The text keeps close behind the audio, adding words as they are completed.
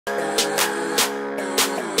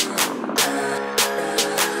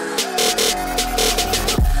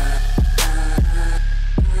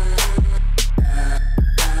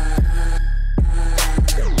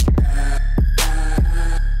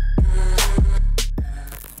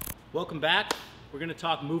Welcome back. We're going to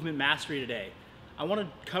talk movement mastery today. I want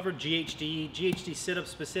to cover GHD sit-ups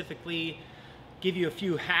specifically, give you a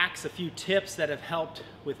few hacks, a few tips that have helped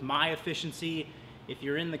with my efficiency. If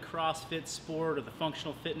you're in the CrossFit sport or the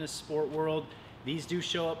functional fitness sport world, these do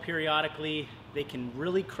show up periodically. They can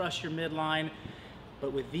really crush your midline.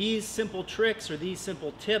 But with these simple tricks or these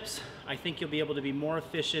simple tips, I think you'll be able to be more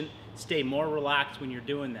efficient, stay more relaxed when you're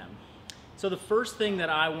doing them. So the first thing that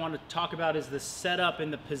I want to talk about is the setup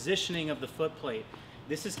and the positioning of the foot plate.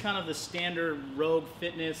 This is kind of the standard Rogue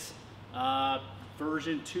Fitness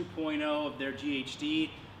version 2.0 of their GHD.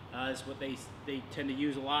 Is what they tend to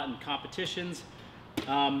use a lot in competitions.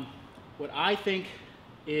 What I think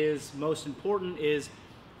is most important is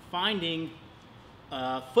finding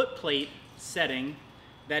a foot plate setting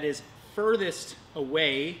that is furthest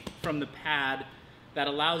away from the pad that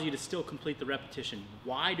allows you to still complete the repetition.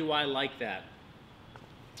 Why do I like that?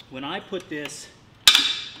 When I put this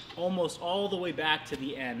almost all the way back to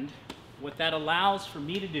the end, what that allows for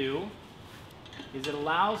me to do is it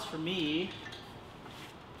allows for me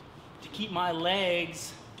to keep my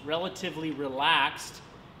legs relatively relaxed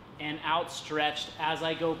and outstretched as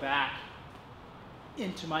I go back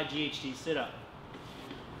into my GHD sit-up.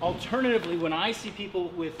 Alternatively, when I see people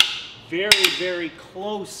with very, very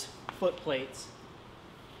close foot plates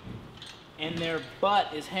and their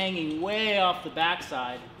butt is hanging way off the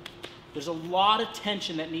backside, there's a lot of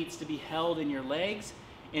tension that needs to be held in your legs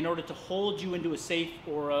in order to hold you into a safe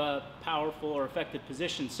or a powerful or effective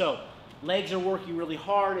position. So legs are working really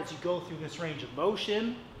hard as you go through this range of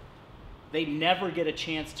motion. They never get a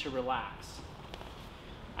chance to relax.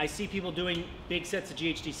 I see people doing big sets of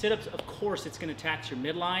GHD sit-ups. Of course, it's going to tax your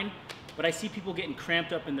midline, but I see people getting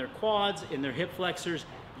cramped up in their quads, in their hip flexors.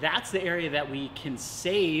 That's the area that we can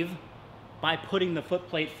save by putting the foot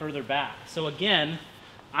plate further back. So again,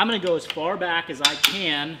 I'm going to go as far back as I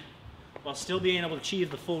can while still being able to achieve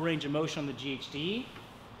the full range of motion on the GHD.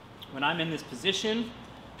 When I'm in this position,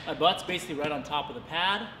 my butt's basically right on top of the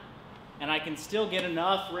pad, and I can still get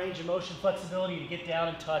enough range of motion flexibility to get down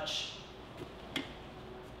and touch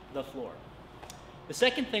the floor. The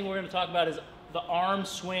second thing we're going to talk about is the arm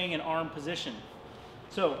swing and arm position.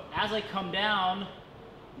 So as I come down,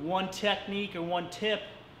 one technique or one tip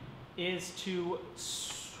is to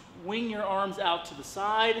swing your arms out to the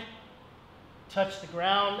side, touch the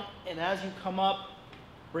ground, and as you come up,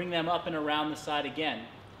 bring them up and around the side again.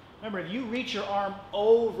 Remember, if you reach your arm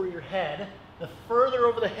over your head, the further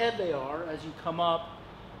over the head they are as you come up,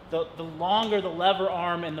 the longer the lever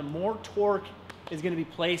arm and the more torque is going to be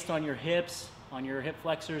placed on your hips, on your hip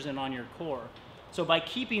flexors, and on your core. So by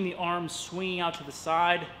keeping the arms swinging out to the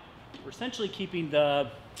side, we're essentially keeping the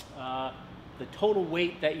total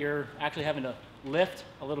weight that you're actually having to lift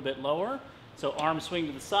a little bit lower. So arms swing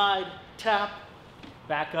to the side, tap,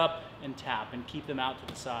 back up, and tap, and keep them out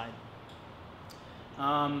to the side.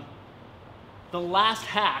 The last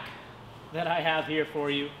hack that I have here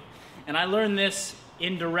for you, and I learned this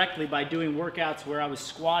indirectly by doing workouts where I was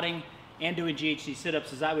squatting and doing GHD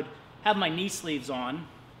sit-ups, is I would have my knee sleeves on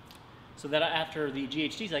so that after the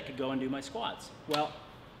GHDs I could go and do my squats. Well,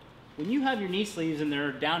 when you have your knee sleeves and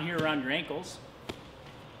they're down here around your ankles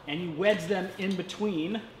and you wedge them in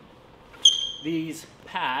between these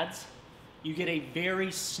pads, you get a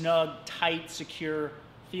very snug, tight, secure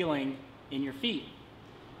feeling in your feet.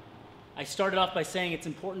 I started off by saying it's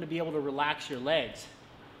important to be able to relax your legs.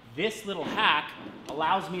 This little hack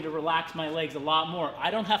allows me to relax my legs a lot more.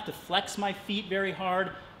 I don't have to flex my feet very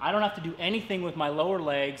hard. I don't have to do anything with my lower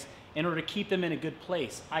legs in order to keep them in a good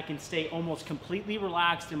place. I can stay almost completely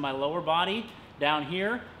relaxed in my lower body down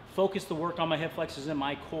here, focus the work on my hip flexors and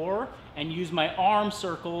my core, and use my arm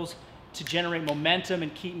circles to generate momentum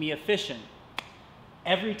and keep me efficient.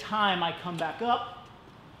 Every time I come back up,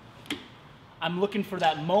 I'm looking for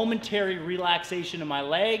that momentary relaxation of my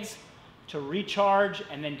legs to recharge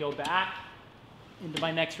and then go back into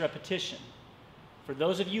my next repetition. For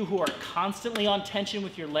those of you who are constantly on tension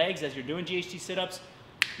with your legs as you're doing GHD sit-ups,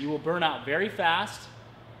 you will burn out very fast,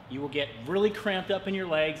 you will get really cramped up in your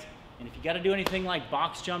legs, and if you got to do anything like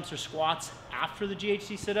box jumps or squats after the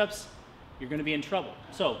GHD sit-ups, you're going to be in trouble.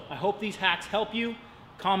 So I hope these hacks help you.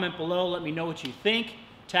 Comment below, let me know what you think,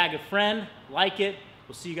 tag a friend, like it.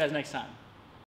 We'll see you guys next time.